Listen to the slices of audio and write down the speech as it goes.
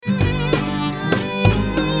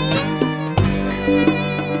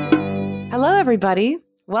everybody.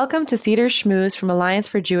 Welcome to Theater Schmooze from Alliance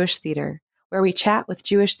for Jewish Theater, where we chat with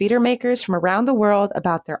Jewish theater makers from around the world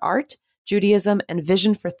about their art, Judaism, and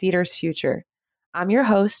vision for theater's future. I'm your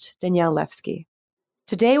host, Danielle Levsky.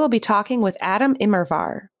 Today we'll be talking with Adam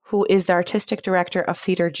Immerwahr, who is the artistic director of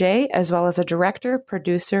Theater J, as well as a director,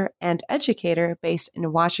 producer, and educator based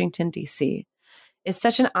in Washington, D.C. It's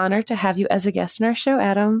such an honor to have you as a guest in our show,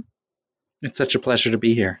 Adam. It's such a pleasure to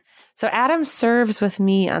be here. So Adam serves with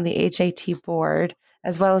me on the HAT board,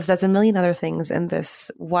 as well as does a million other things in this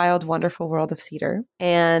wild, wonderful world of theater.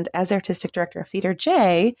 And as the artistic director of Theater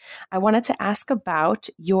J, I wanted to ask about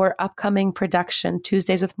your upcoming production,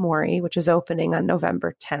 Tuesdays with Morrie, which is opening on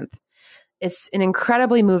November 10th. It's an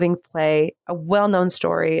incredibly moving play, a well-known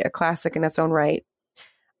story, a classic in its own right.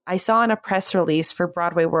 I saw in a press release for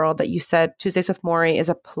Broadway World that you said Tuesdays with Morrie is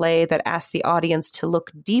a play that asks the audience to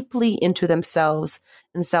look deeply into themselves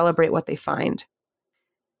and celebrate what they find.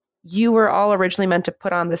 You were all originally meant to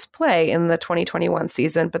put on this play in the 2021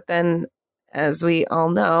 season, but then, as we all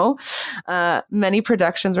know, many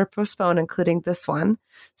productions were postponed, including this one.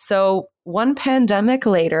 So one pandemic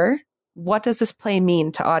later, what does this play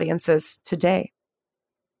mean to audiences today?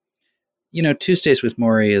 You know, Tuesdays with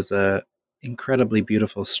Morrie is a incredibly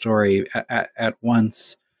beautiful story, at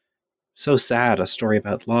once so sad, a story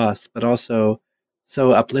about loss, but also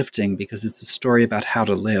so uplifting because it's a story about how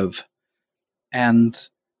to live. And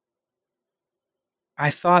I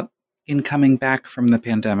thought in coming back from the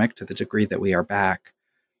pandemic, to the degree that we are back,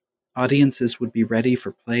 audiences would be ready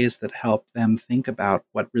for plays that help them think about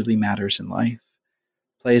what really matters in life,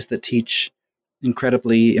 plays that teach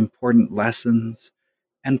incredibly important lessons,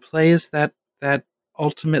 and plays that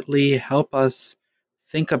ultimately help us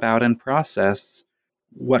think about and process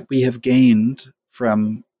what we have gained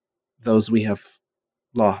from those we have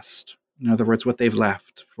lost. In other words, what they've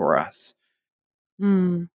left for us.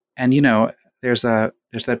 Mm. And you know, there's that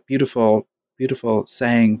beautiful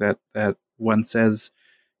saying that one says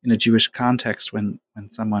in a Jewish context when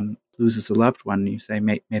someone loses a loved one, you say,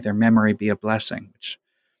 may their memory be a blessing, which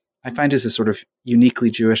I find is a sort of uniquely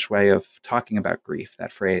Jewish way of talking about grief,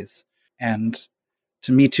 that phrase. And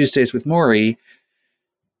to me, Tuesdays with Morrie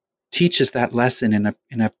teaches that lesson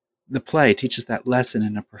the play teaches that lesson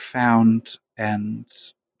in a profound and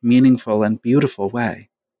meaningful and beautiful way.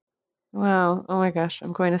 Wow. Oh my gosh.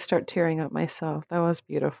 I'm going to start tearing up myself. That was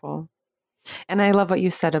beautiful. And I love what you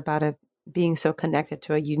said about it being so connected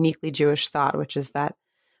to a uniquely Jewish thought, which is that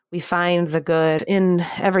we find the good in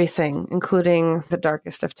everything, including the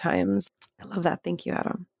darkest of times. I love that. Thank you,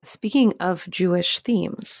 Adam. Speaking of Jewish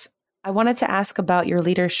themes, I wanted to ask about your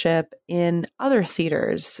leadership in other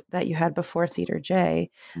theaters that you had before Theater J,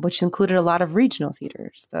 which included a lot of regional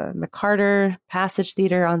theaters, the McCarter, Passage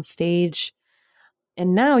Theater on Stage.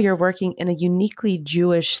 And now you're working in a uniquely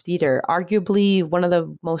Jewish theater, arguably one of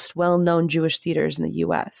the most well-known Jewish theaters in the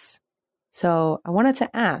U.S. So I wanted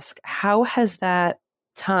to ask, how has that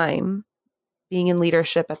time being in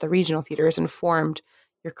leadership at the regional theaters informed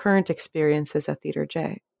your current experiences at Theater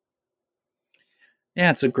J? Yeah,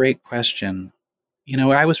 it's a great question. You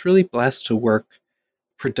know, I was really blessed to work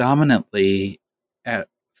predominantly at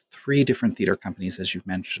three different theater companies, as you've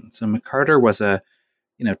mentioned. So McCarter was a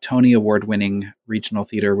Tony Award-winning regional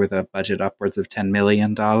theater with a budget upwards of $10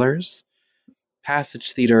 million.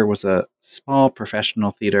 Passage Theater was a small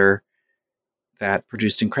professional theater that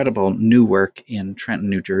produced incredible new work in Trenton,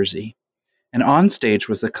 New Jersey. And Onstage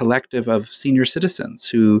was a collective of senior citizens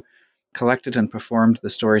who collected and performed the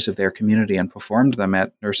stories of their community and performed them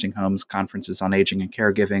at nursing homes, conferences on aging and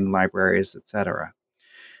caregiving, libraries, etc.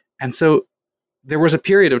 And so there was a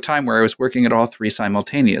period of time where I was working at all three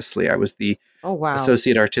simultaneously. I was the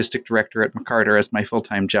associate artistic director at McCarter as my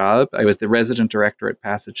full-time job. I was the resident director at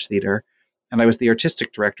Passage Theater. And I was the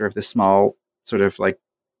artistic director of this small sort of like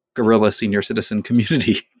guerrilla senior citizen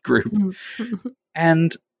community group.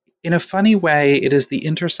 And in a funny way, it is the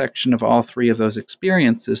intersection of all three of those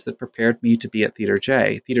experiences that prepared me to be at Theater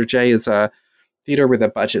J. Theater J is a theater with a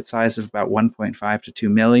budget size of about 1.5 to 2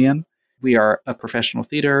 million. We are a professional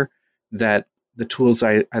theater that the tools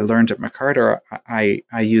I learned at McCarter, I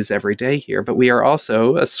use every day here. But we are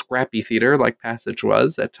also a scrappy theater like Passage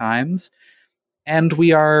was at times. And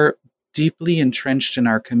we are deeply entrenched in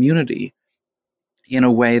our community in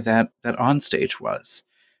a way that Onstage was.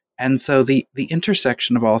 And so the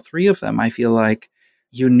intersection of all three of them, I feel like,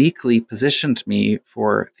 uniquely positioned me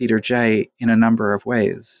for Theater J in a number of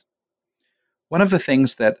ways. One of the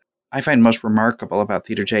things that I find most remarkable about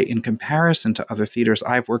Theater J in comparison to other theaters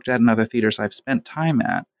I've worked at and other theaters I've spent time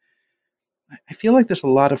at, I feel like there's a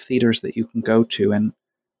lot of theaters that you can go to and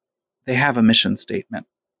they have a mission statement.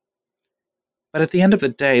 But at the end of the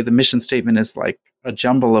day, the mission statement is like a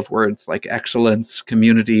jumble of words like excellence,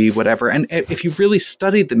 community, whatever. And if you really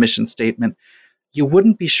studied the mission statement, you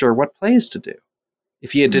wouldn't be sure what plays to do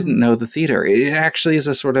if you didn't know the theater. It actually is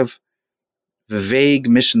a sort of vague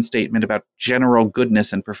mission statement about general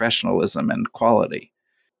goodness and professionalism and quality.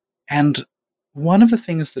 And one of the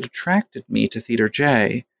things that attracted me to Theater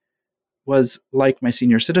J was, like my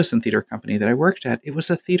senior citizen theater company that I worked at, it was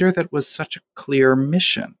a theater that was such a clear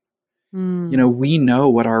mission. You know, we know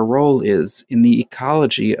what our role is in the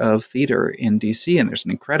ecology of theater in DC, and there's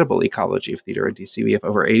an incredible ecology of theater in DC. We have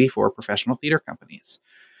over 84 professional theater companies.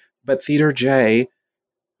 But Theater J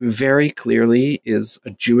very clearly is a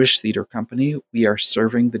Jewish theater company. We are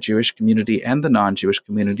serving the Jewish community and the non-Jewish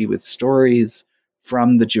community with stories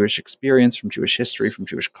from the Jewish experience, from Jewish history, from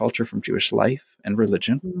Jewish culture, from Jewish life and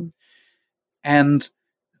religion. And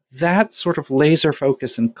that sort of laser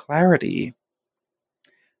focus and clarity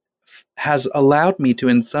has allowed me to,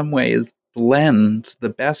 in some ways, blend the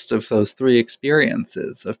best of those three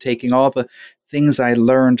experiences of taking all the things I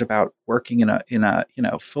learned about working in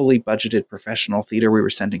a fully budgeted professional theater. We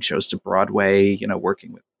were sending shows to Broadway,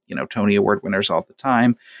 working with Tony Award winners all the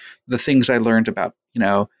time. The things I learned about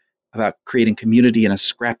creating community in a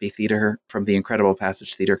scrappy theater from the Incredible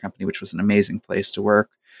Passage Theater Company, which was an amazing place to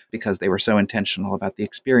work because they were so intentional about the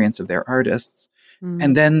experience of their artists.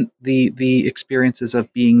 And then the experiences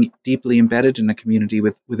of being deeply embedded in a community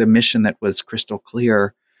with a mission that was crystal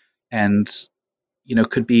clear and,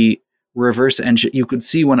 could be reverse engineer. You could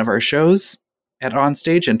see one of our shows at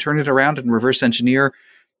Onstage and turn it around and reverse engineer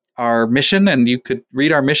our mission, and you could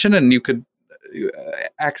read our mission and you could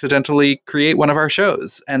accidentally create one of our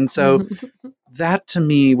shows. And so that to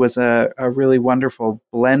me was a really wonderful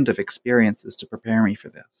blend of experiences to prepare me for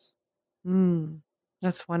this.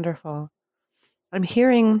 That's wonderful. I'm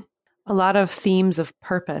hearing a lot of themes of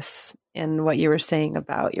purpose in what you were saying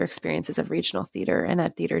about your experiences of regional theater and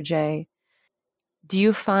at Theater J. Do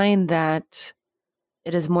you find that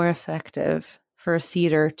it is more effective for a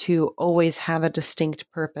theater to always have a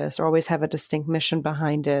distinct purpose or always have a distinct mission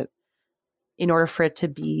behind it in order for it to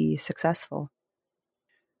be successful?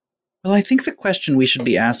 Well, I think the question we should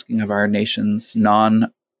be asking of our nation's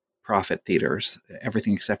non-profit theaters,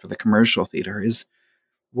 everything except for the commercial theater, is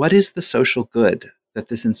what is the social good that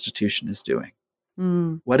this institution is doing?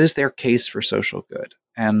 What is their case for social good?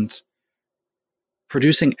 And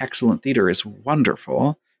producing excellent theater is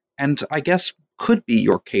wonderful, and I guess could be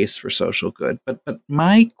your case for social good. But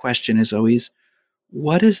my question is always,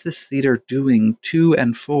 what is this theater doing to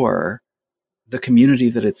and for the community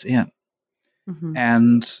that it's in?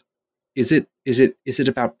 And is it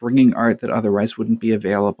about bringing art that otherwise wouldn't be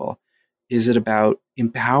available? Is it about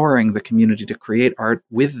empowering the community to create art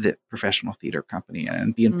with the professional theater company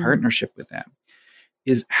and be in partnership with them?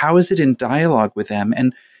 How is it in dialogue with them?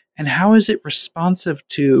 And how is it responsive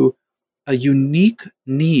to a unique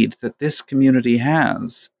need that this community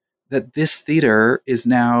has, that this theater is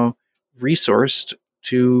now resourced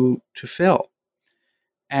to fill?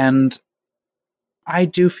 And I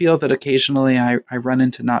do feel that occasionally I run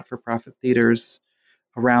into not-for-profit theaters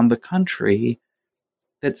around the country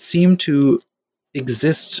that seem to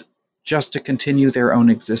exist just to continue their own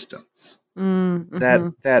existence.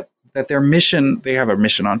 That their mission, they have a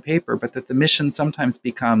mission on paper, but that the mission sometimes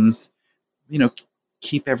becomes,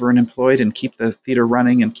 keep everyone employed and keep the theater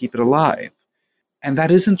running and keep it alive. And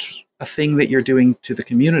that isn't a thing that you're doing to the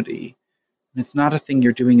community. And it's not a thing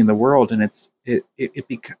you're doing in the world. And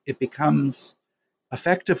it becomes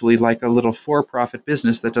effectively like a little for-profit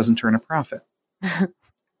business that doesn't turn a profit.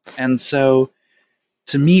 And so,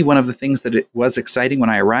 to me, one of the things that it was exciting when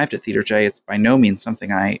I arrived at Theater J, it's by no means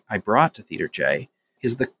something I brought to Theater J,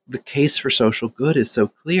 is the case for social good is so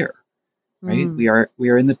clear, right? We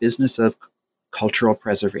are in the business of cultural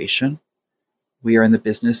preservation. We are in the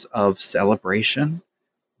business of celebration.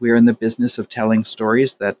 We are in the business of telling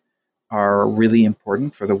stories that are really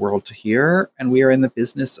important for the world to hear. And we are in the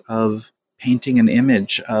business of painting an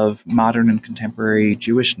image of modern and contemporary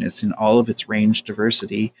Jewishness in all of its range,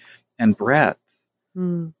 diversity, and breadth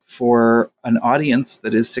for an audience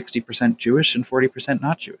that is 60% Jewish and 40%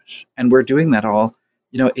 not Jewish. And we're doing that all,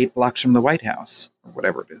 8 blocks from the White House or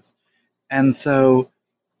whatever it is. And so,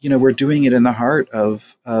 we're doing it in the heart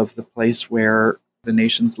of the place where the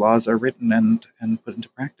nation's laws are written and put into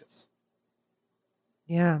practice.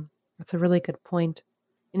 Yeah, that's a really good point.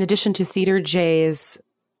 In addition to Theater J's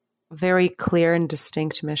very clear and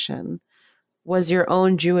distinct mission, was your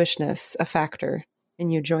own Jewishness a factor in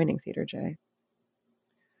you joining Theater J?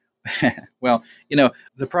 Well,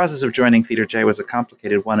 the process of joining Theater J was a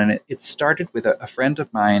complicated one, and it started with a friend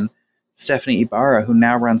of mine Stephanie Ibarra, who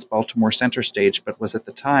now runs Baltimore Center Stage, but was at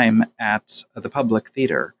the time at the Public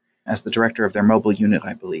Theater as the director of their mobile unit,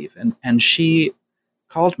 I believe. And she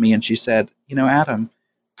called me and she said, Adam,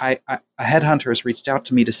 a headhunter has reached out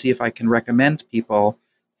to me to see if I can recommend people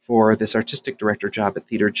for this artistic director job at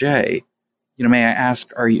Theater J. May I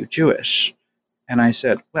ask, are you Jewish? And I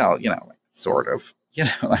said, well, sort of,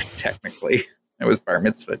 technically it was bar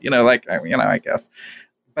mitzvah, I guess,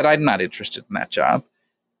 but I'm not interested in that job.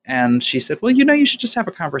 And she said, well, you should just have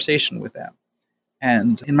a conversation with them.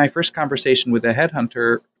 And in my first conversation with a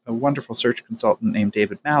headhunter, a wonderful search consultant named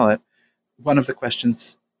David Mallet, one of the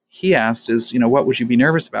questions he asked is, what would you be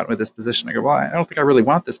nervous about with this position? I go, well, I don't think I really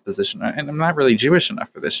want this position, and I'm not really Jewish enough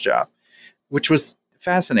for this job, which was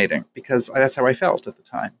fascinating because that's how I felt at the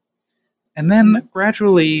time. And then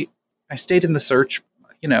gradually I stayed in the search,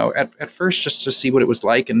 at first just to see what it was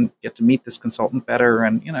like and get to meet this consultant better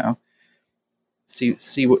and, see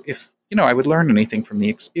if, I would learn anything from the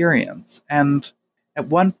experience. And at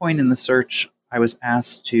one point in the search, I was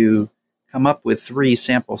asked to come up with 3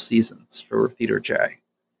 sample seasons for Theater J.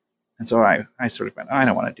 And so I sort of went, I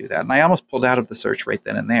don't want to do that. And I almost pulled out of the search right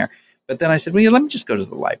then and there. But then I said, well, let me just go to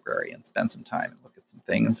the library and spend some time and look at some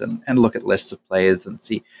things and look at lists of plays and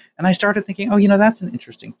see. And I started thinking, that's an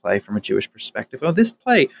interesting play from a Jewish perspective. Oh, this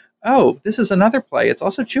play, this is another play. It's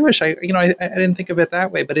also Jewish. I didn't think of it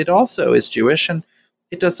that way, but it also is Jewish and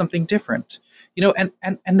it does something different.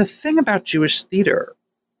 And the thing about Jewish theater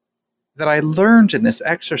that I learned in this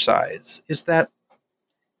exercise is that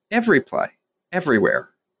every play, everywhere,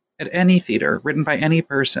 at any theater, written by any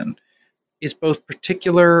person, is both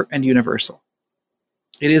particular and universal.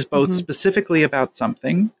 It is both specifically about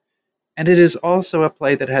something, and it is also a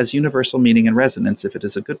play that has universal meaning and resonance if it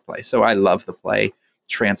is a good play. So I love the play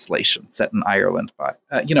Translation, set in Ireland.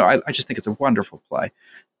 I just think it's a wonderful play.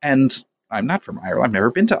 And I'm not from Ireland. I've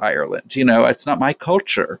never been to Ireland. It's not my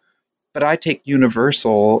culture. But I take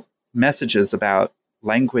universal messages about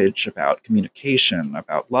language, about communication,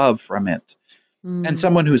 about love from it. And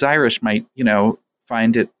someone who's Irish might,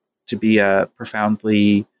 find it to be a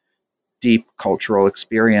profoundly deep cultural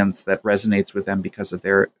experience that resonates with them because of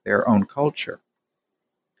their own culture.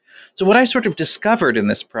 So what I sort of discovered in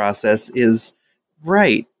this process is,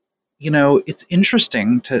 it's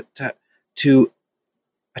interesting to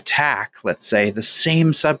attack, let's say, the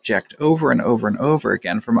same subject over and over and over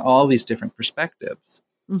again from all these different perspectives.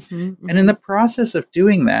 And in the process of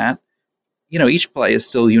doing that, each play is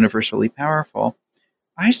still universally powerful.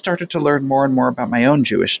 I started to learn more and more about my own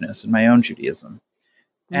Jewishness and my own Judaism.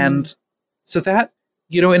 And so that,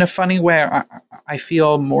 in a funny way, I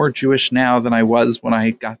feel more Jewish now than I was when I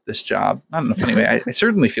got this job. Not in a funny way. I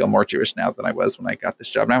certainly feel more Jewish now than I was when I got this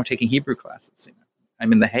job. Now I'm taking Hebrew classes.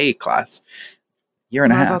 I'm in the Hay class, year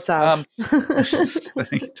and a half.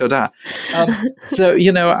 Toda. So,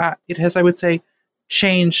 it has, I would say,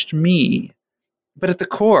 changed me. But at the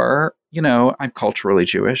core, I'm culturally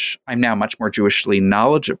Jewish. I'm now much more Jewishly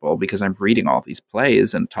knowledgeable because I'm reading all these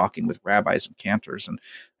plays and talking with rabbis and cantors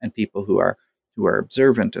and people who are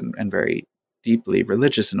observant and very deeply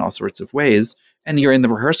religious in all sorts of ways. And you're in the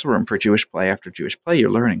rehearsal room for Jewish play after Jewish play.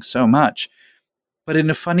 You're learning so much. But in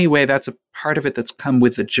a funny way, that's a part of it that's come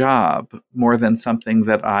with the job more than something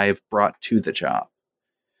that I've brought to the job.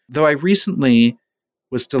 Though I recently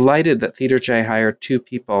was delighted that Theater J hired 2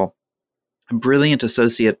 people, a brilliant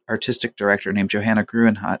associate artistic director named Johanna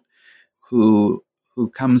Gruenhut, who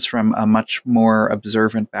comes from a much more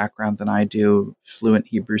observant background than I do, fluent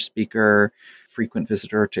Hebrew speaker, frequent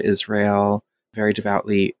visitor to Israel, very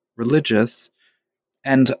devoutly religious.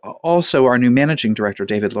 And also our new managing director,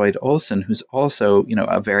 David Lloyd Olson, who's also,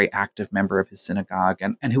 a very active member of his synagogue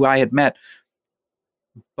and who I had met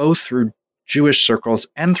both through Jewish circles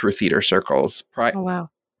and through theater circles. Oh, wow.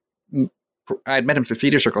 I had met him through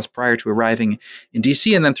theater circles prior to arriving in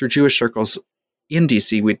DC, and then through Jewish circles in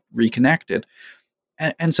DC, we reconnected.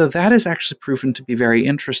 And so that has actually proven to be very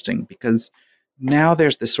interesting because now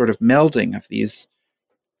there's this sort of melding of these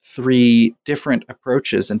 3 different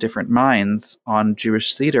approaches and different minds on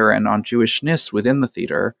Jewish theater and on Jewishness within the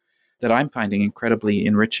theater that I'm finding incredibly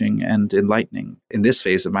enriching and enlightening in this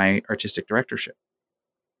phase of my artistic directorship.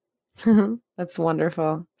 That's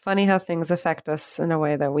wonderful. Funny how things affect us in a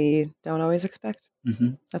way that we don't always expect.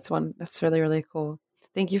 That's really, really cool.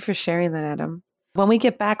 Thank you for sharing that, Adam. When we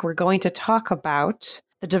get back, we're going to talk about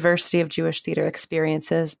the diversity of Jewish theater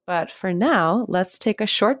experiences. But for now, let's take a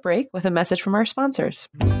short break with a message from our sponsors.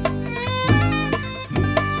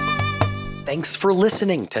 Thanks for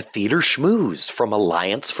listening to Theater Schmooze from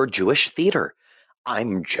Alliance for Jewish Theater.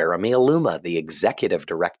 I'm Jeremy Aluma, the Executive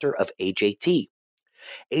Director of AJT.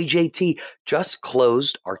 AJT just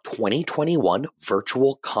closed our 2021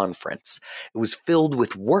 virtual conference. It was filled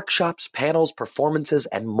with workshops, panels, performances,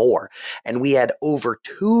 and more. And we had over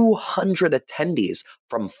 200 attendees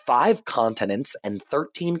from 5 continents and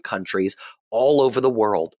 13 countries all over the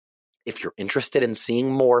world. If you're interested in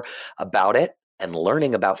seeing more about it and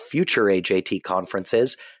learning about future AJT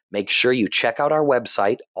conferences, make sure you check out our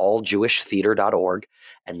website, alljewishtheater.org,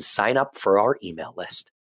 and sign up for our email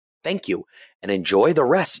list. Thank you, and enjoy the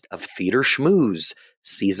rest of Theater Schmooze,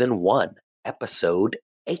 Season 1, Episode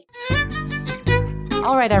 8.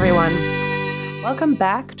 All right, everyone. Welcome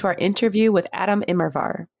back to our interview with Adam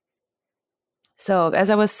Immerwahr. So, as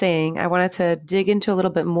I was saying, I wanted to dig into a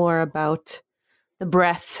little bit more about the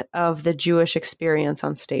breadth of the Jewish experience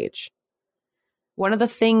on stage. One of the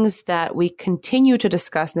things that we continue to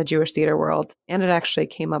discuss in the Jewish theater world, and it actually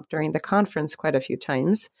came up during the conference quite a few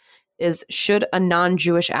times, is should a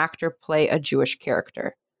non-Jewish actor play a Jewish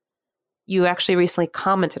character? You actually recently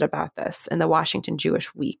commented about this in the Washington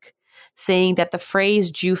Jewish Week, saying that the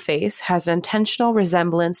phrase Jew face has an intentional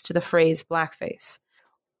resemblance to the phrase blackface,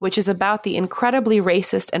 which is about the incredibly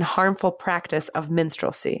racist and harmful practice of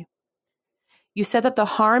minstrelsy. You said that the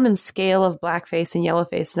harm and scale of blackface and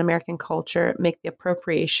yellowface in American culture make the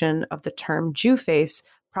appropriation of the term Jew face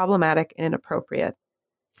problematic and inappropriate.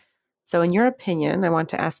 So in your opinion, I want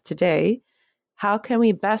to ask today, how can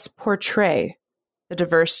we best portray the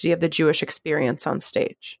diversity of the Jewish experience on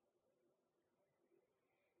stage?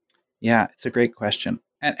 Yeah, it's a great question.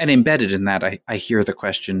 And embedded in that, I hear the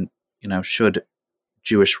question, should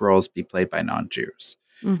Jewish roles be played by non-Jews?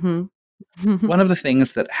 Mm-hmm. One of the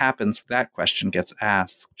things that happens if that question gets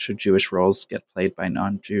asked, should Jewish roles get played by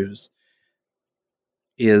non-Jews,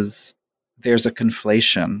 is there's a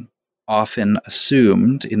conflation often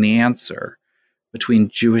assumed in the answer between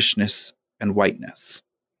Jewishness and whiteness.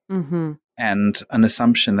 Mm-hmm. And an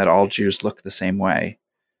assumption that all Jews look the same way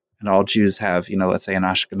and all Jews have, let's say an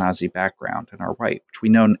Ashkenazi background and are white, which we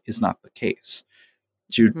know is not the case.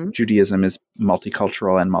 Judaism is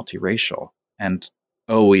multicultural and multiracial and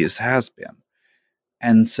always has been.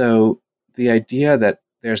 And so the idea that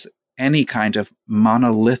there's any kind of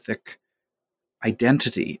monolithic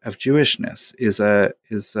identity of Jewishness is a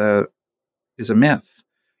myth.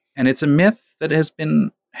 And it's a myth that has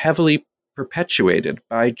been heavily perpetuated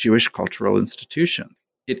by Jewish cultural institutions.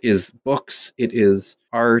 It is books, it is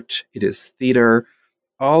art, it is theater.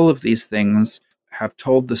 All of these things have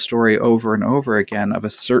told the story over and over again of a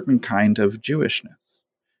certain kind of Jewishness,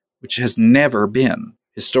 which has never been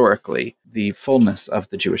historically the fullness of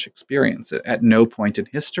the Jewish experience. At no point in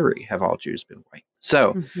history have all Jews been white.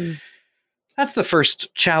 So that's the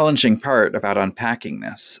first challenging part about unpacking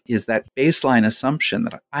this, is that baseline assumption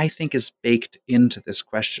that I think is baked into this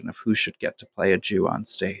question of who should get to play a Jew on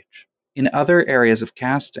stage. In other areas of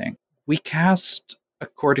casting, we cast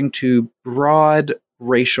according to broad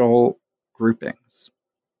racial groupings.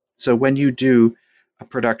 So when you do a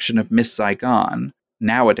production of Miss Saigon,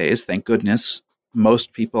 nowadays, thank goodness,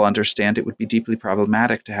 most people understand it would be deeply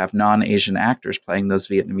problematic to have non-Asian actors playing those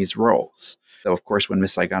Vietnamese roles. Though, of course, when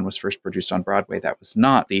Miss Saigon was first produced on Broadway, that was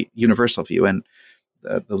not the universal view, and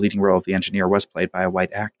the leading role of the engineer was played by a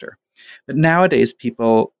white actor. But nowadays,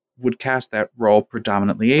 people would cast that role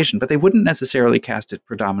predominantly Asian, but they wouldn't necessarily cast it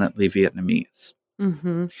predominantly Vietnamese.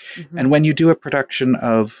 Mm-hmm. Mm-hmm. And when you do a production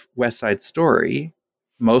of West Side Story,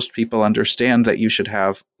 most people understand that you should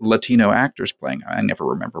have Latino actors playing. I never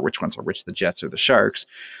remember which ones are which, the Jets or the Sharks,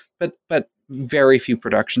 but very few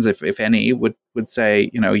productions, if any, would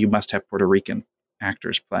say, you must have Puerto Rican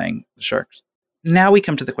actors playing the Sharks. Now we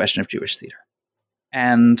come to the question of Jewish theater.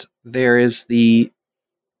 And there is the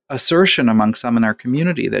assertion among some in our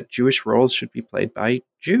community that Jewish roles should be played by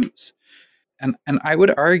Jews. And I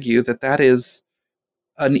would argue that is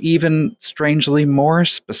an even strangely more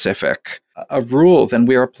specific a rule than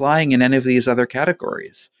we are applying in any of these other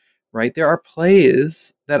categories, right? There are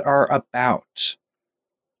plays that are about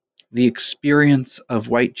the experience of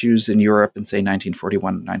white Jews in Europe in, say,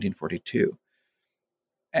 1941 and 1942.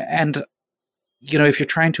 And, if you're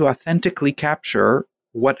trying to authentically capture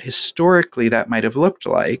what historically that might have looked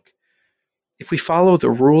like, if we follow the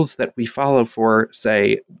rules that we follow for,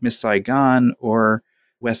 say, Miss Saigon or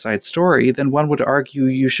West Side Story, then one would argue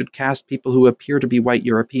you should cast people who appear to be white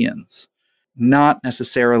Europeans, not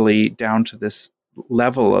necessarily down to this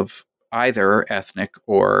level of either ethnic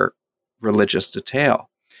or religious detail.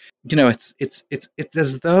 It's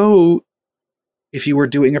as though if you were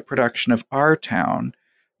doing a production of Our Town,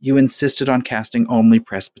 you insisted on casting only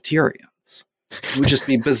Presbyterians. It would just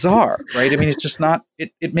be bizarre, right? I mean, it's just not,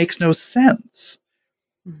 it makes no sense.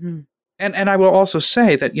 Mm-hmm. And I will also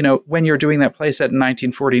say that, when you're doing that play set in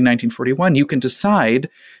 1940, 1941, you can decide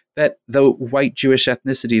that the white Jewish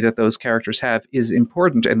ethnicity that those characters have is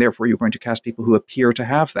important, and therefore you're going to cast people who appear to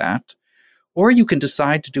have that. Or you can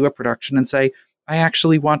decide to do a production and say, I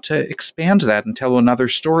actually want to expand that and tell another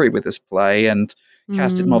story with this play and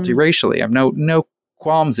cast it multiracially. I have no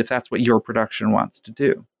qualms if that's what your production wants to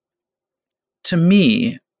do. To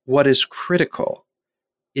me, what is critical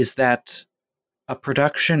is that a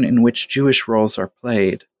production in which Jewish roles are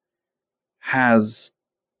played has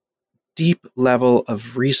deep level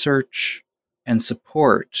of research and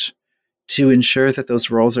support to ensure that those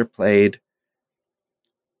roles are played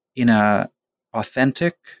in a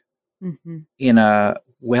authentic, in a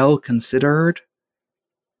well-considered,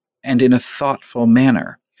 and in a thoughtful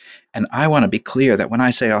manner. And I want to be clear that when I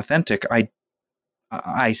say authentic,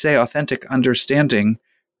 I say authentic understanding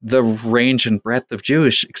the range and breadth of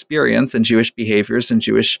Jewish experience and Jewish behaviors and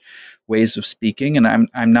Jewish ways of speaking. And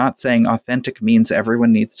I'm not saying authentic means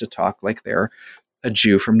everyone needs to talk like they're a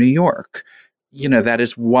Jew from New York. That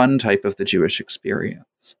is one type of the Jewish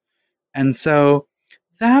experience. And so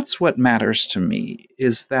that's what matters to me,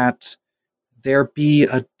 is that there be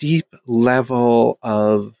a deep level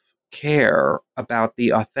of care about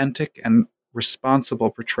the authentic and responsible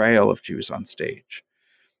portrayal of Jews on stage.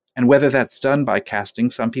 And whether that's done by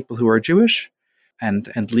casting some people who are Jewish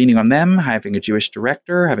and leaning on them, having a Jewish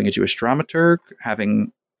director, having a Jewish dramaturg,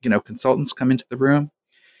 having, consultants come into the room.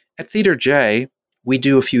 At Theater J, we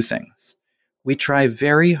do a few things. We try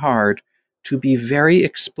very hard to be very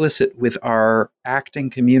explicit with our acting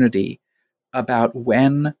community about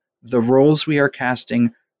when the roles we are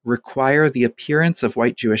casting require the appearance of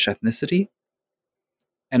white Jewish ethnicity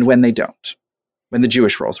and when they don't, when the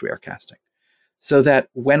Jewish roles we are casting. So that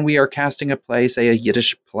when we are casting a play, say a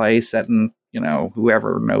Yiddish play set in,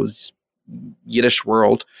 whoever knows Yiddish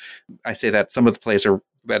world, I say that some of the plays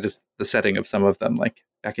that is the setting of some of them, like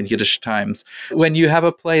back in Yiddish times. When you have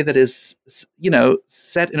a play that is,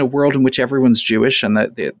 set in a world in which everyone's Jewish and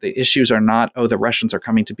the issues are not, the Russians are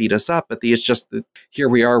coming to beat us up, but it's just that here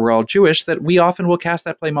we are, we're all Jewish, that we often will cast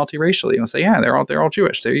that play multiracially and say, yeah, they're all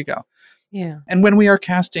Jewish. There you go. Yeah. And when we are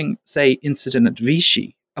casting, say, Incident at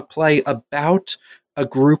Vichy, a play about a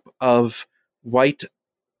group of white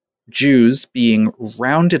Jews being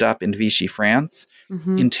rounded up in Vichy, France,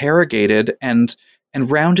 interrogated and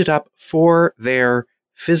rounded up for their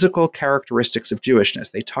physical characteristics of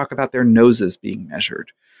Jewishness. They talk about their noses being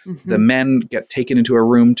measured. The men get taken into a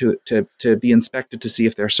room to be inspected to see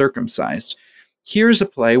if they're circumcised. Here's a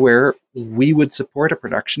play where we would support a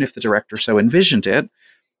production, if the director so envisioned it,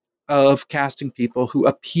 of casting people who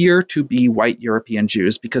appear to be white European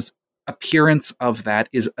Jews, because appearance of that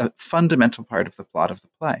is a fundamental part of the plot of the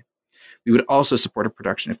play. We would also support a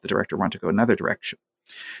production if the director wanted to go another direction.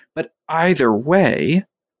 But either way,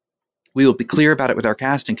 we will be clear about it with our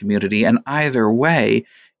casting community, and either way,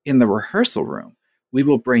 in the rehearsal room, we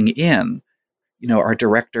will bring in, our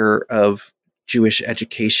director of Jewish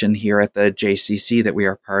education here at the JCC that we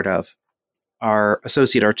are part of, our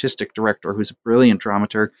associate artistic director, who's a brilliant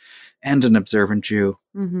dramaturg and an observant Jew.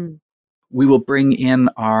 We will bring in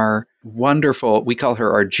our wonderful, we call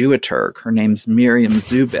her our Jewiturg. Her name's Miriam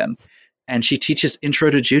Zubin, and she teaches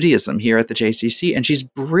Intro to Judaism here at the JCC, and she's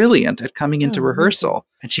brilliant at coming into rehearsal.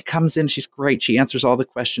 And she comes in, she's great. She answers all the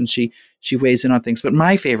questions. She weighs in on things. But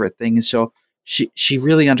my favorite thing is she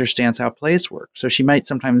really understands how plays work. So she might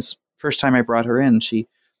sometimes, first time I brought her in, she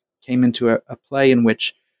came into a play in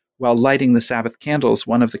which, while lighting the Sabbath candles,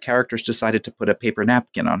 one of the characters decided to put a paper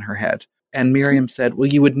napkin on her head. And Miriam said, well,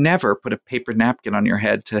 you would never put a paper napkin on your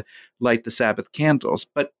head to light the Sabbath candles.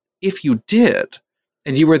 But if you did,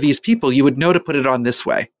 and you were these people, you would know to put it on this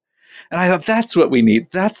way. And I thought, that's what we need.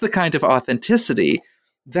 That's the kind of authenticity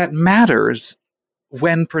that matters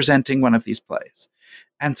when presenting one of these plays.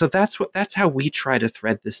 And so that's how we try to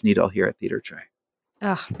thread this needle here at Theater J.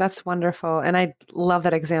 Oh, that's wonderful. And I love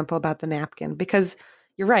that example about the napkin, because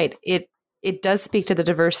you're right. It does speak to the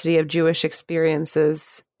diversity of Jewish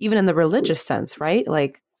experiences, even in the religious sense, right?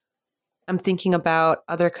 Like, I'm thinking about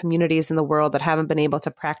other communities in the world that haven't been able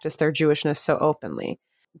to practice their Jewishness so openly,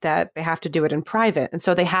 that they have to do it in private. And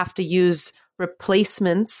so they have to use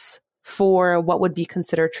replacements for what would be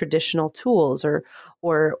considered traditional tools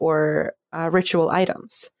or ritual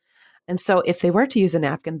items. And so if they were to use a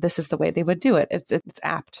napkin, this is the way they would do it. It's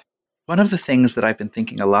apt. One of the things that I've been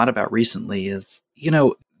thinking a lot about recently is,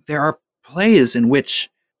 there are plays in which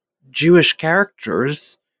Jewish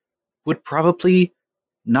characters would probably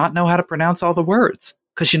not know how to pronounce all the words.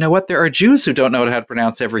 Because you know what? There are Jews who don't know how to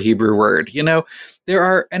pronounce every Hebrew word. There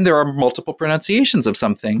are multiple pronunciations of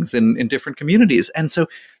some things in different communities. And so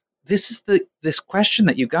this is this question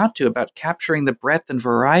that you got to about capturing the breadth and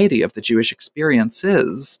variety of the Jewish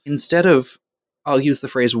experiences instead of, I'll use the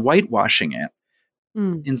phrase, whitewashing it,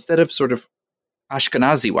 instead of sort of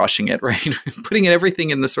Ashkenazi washing it, right? Putting everything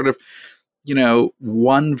in the sort of,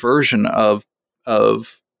 one version of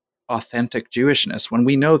authentic Jewishness, when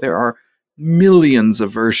we know there are millions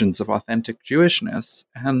of versions of authentic Jewishness,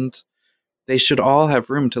 and they should all have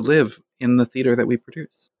room to live in the theater that we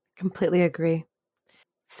produce. Completely agree.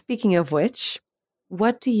 Speaking of which,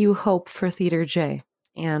 what do you hope for Theater J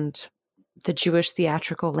and the Jewish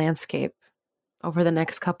theatrical landscape over the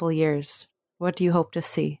next couple of years? What do you hope to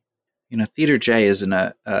see? Theater J is in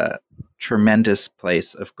a tremendous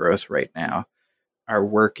place of growth right now. Our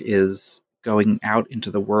work is going out into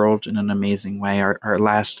the world in an amazing way. Our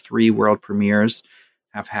last 3 world premieres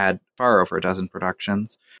have had far over a dozen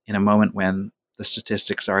productions in a moment when the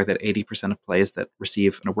statistics are that 80% of plays that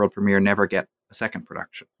receive a world premiere never get a second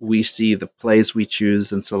production. We see the plays we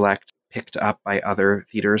choose and select picked up by other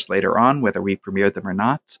theaters later on, whether we premiered them or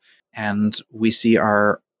not. And we see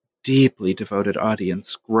our deeply devoted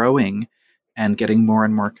audience growing and getting more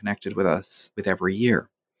and more connected with us with every year.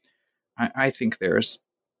 I think there's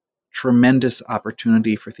tremendous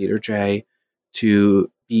opportunity for Theater J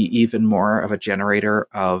to be even more of a generator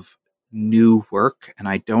of new work. And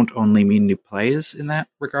I don't only mean new plays in that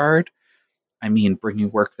regard. I mean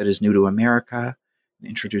bringing work that is new to America, and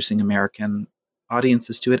introducing American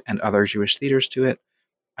audiences to it and other Jewish theaters to it.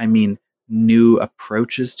 I mean new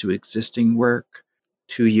approaches to existing work.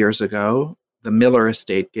 2 years ago, the Miller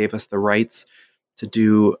Estate gave us the rights to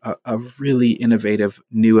do a really innovative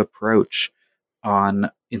new approach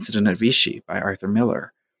on Incident at Vichy by Arthur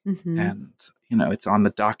Miller. Mm-hmm. And, it's on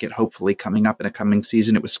the docket, hopefully coming up in a coming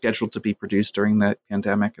season. It was scheduled to be produced during the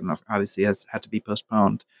pandemic and obviously has had to be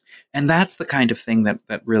postponed. And that's the kind of thing that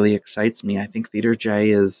really excites me. I think Theater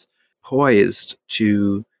J is poised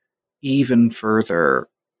to even further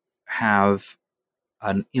have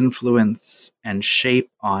an influence and shape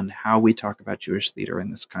on how we talk about Jewish theater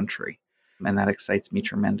in this country. And that excites me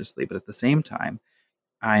tremendously. But at the same time,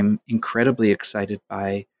 I'm incredibly excited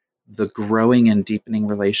by the growing and deepening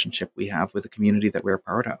relationship we have with the community that we're a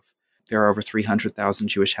part of. There are over 300,000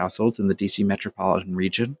 Jewish households in the DC metropolitan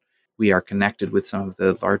region. We are connected with some of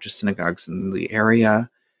the largest synagogues in the area.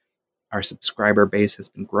 Our subscriber base has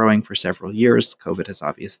been growing for several years. COVID has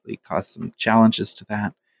obviously caused some challenges to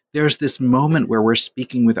that. There's this moment where we're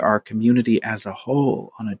speaking with our community as a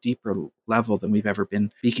whole on a deeper level than we've ever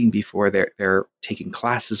been speaking before. They're taking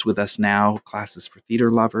classes with us now, classes for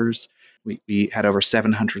theater lovers. We had over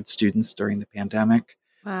 700 students during the pandemic.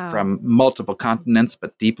 Wow. From multiple continents,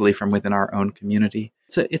 but deeply from within our own community.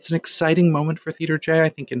 It's an exciting moment for Theater J. I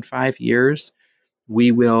think in 5 years,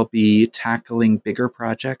 we will be tackling bigger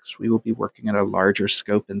projects. We will be working at a larger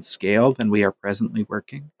scope and scale than we are presently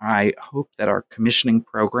working. I hope that our commissioning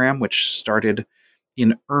program, which started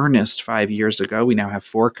in earnest 5 years ago, we now have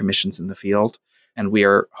 4 commissions in the field, and we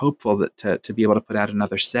are hopeful that to be able to put out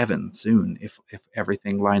another 7 soon if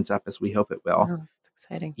everything lines up as we hope it will. Oh, that's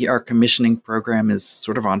exciting. Our commissioning program is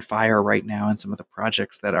sort of on fire right now, and some of the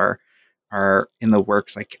projects that are in the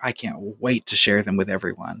works, I can't wait to share them with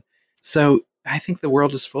everyone. So I think the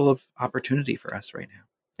world is full of opportunity for us right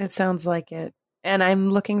now. It sounds like it. And I'm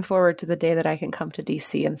looking forward to the day that I can come to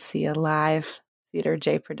DC and see a live Theater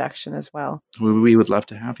J production as well. We would love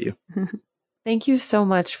to have you. Thank you so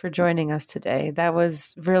much for joining us today. That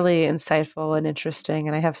was really insightful and interesting,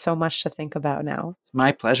 and I have so much to think about now. It's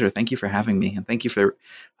my pleasure. Thank you for having me, and thank you for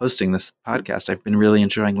hosting this podcast. I've been really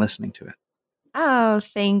enjoying listening to it. Oh,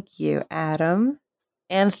 thank you, Adam.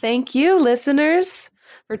 And thank you, listeners,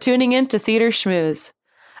 for tuning in to Theater Schmooze.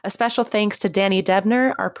 A special thanks to Danny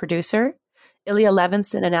Debner, our producer, Ilya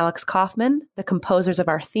Levinson and Alex Kaufman, the composers of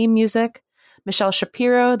our theme music, Michelle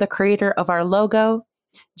Shapiro, the creator of our logo,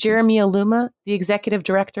 Jeremy Aluma, the executive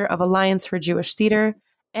director of Alliance for Jewish Theater,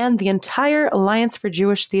 and the entire Alliance for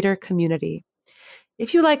Jewish Theater community.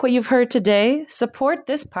 If you like what you've heard today, support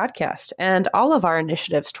this podcast and all of our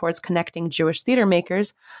initiatives towards connecting Jewish theater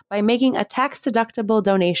makers by making a tax-deductible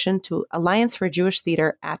donation to Alliance for Jewish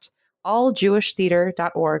Theater at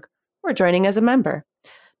alljewishtheater.org or joining as a member.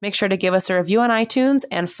 Make sure to give us a review on iTunes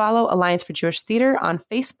and follow Alliance for Jewish Theater on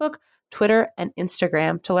Facebook, Twitter, and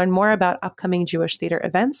Instagram to learn more about upcoming Jewish theater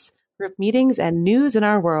events, group meetings, and news in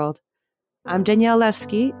our world. I'm Danielle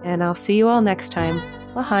Levsky, and I'll see you all next time.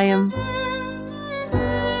 L'chaim.